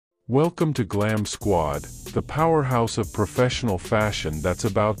Welcome to Glam Squad, the powerhouse of professional fashion that's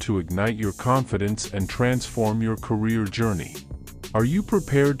about to ignite your confidence and transform your career journey. Are you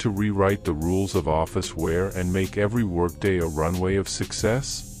prepared to rewrite the rules of office wear and make every workday a runway of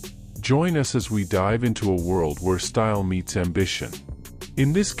success? Join us as we dive into a world where style meets ambition.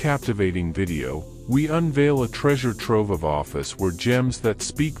 In this captivating video, we unveil a treasure trove of office wear gems that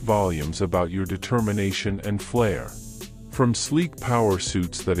speak volumes about your determination and flair. From sleek power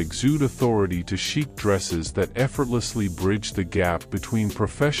suits that exude authority to chic dresses that effortlessly bridge the gap between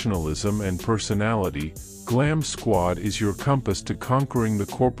professionalism and personality, Glam Squad is your compass to conquering the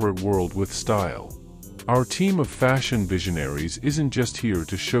corporate world with style. Our team of fashion visionaries isn't just here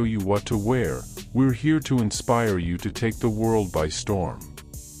to show you what to wear, we're here to inspire you to take the world by storm.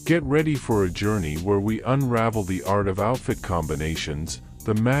 Get ready for a journey where we unravel the art of outfit combinations,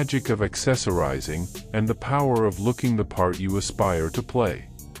 the magic of accessorizing, and the power of looking the part you aspire to play.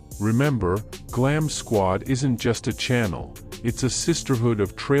 Remember, Glam Squad isn't just a channel, it's a sisterhood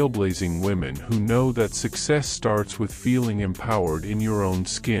of trailblazing women who know that success starts with feeling empowered in your own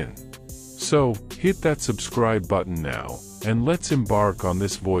skin. So, hit that subscribe button now, and let's embark on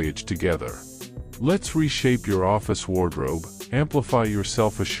this voyage together. Let's reshape your office wardrobe, amplify your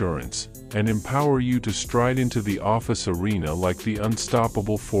self-assurance, and empower you to stride into the office arena like the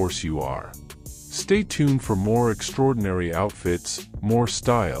unstoppable force you are. Stay tuned for more extraordinary outfits, more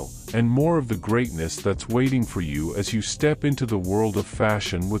style, and more of the greatness that's waiting for you as you step into the world of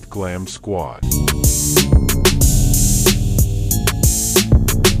fashion with Glam Squad.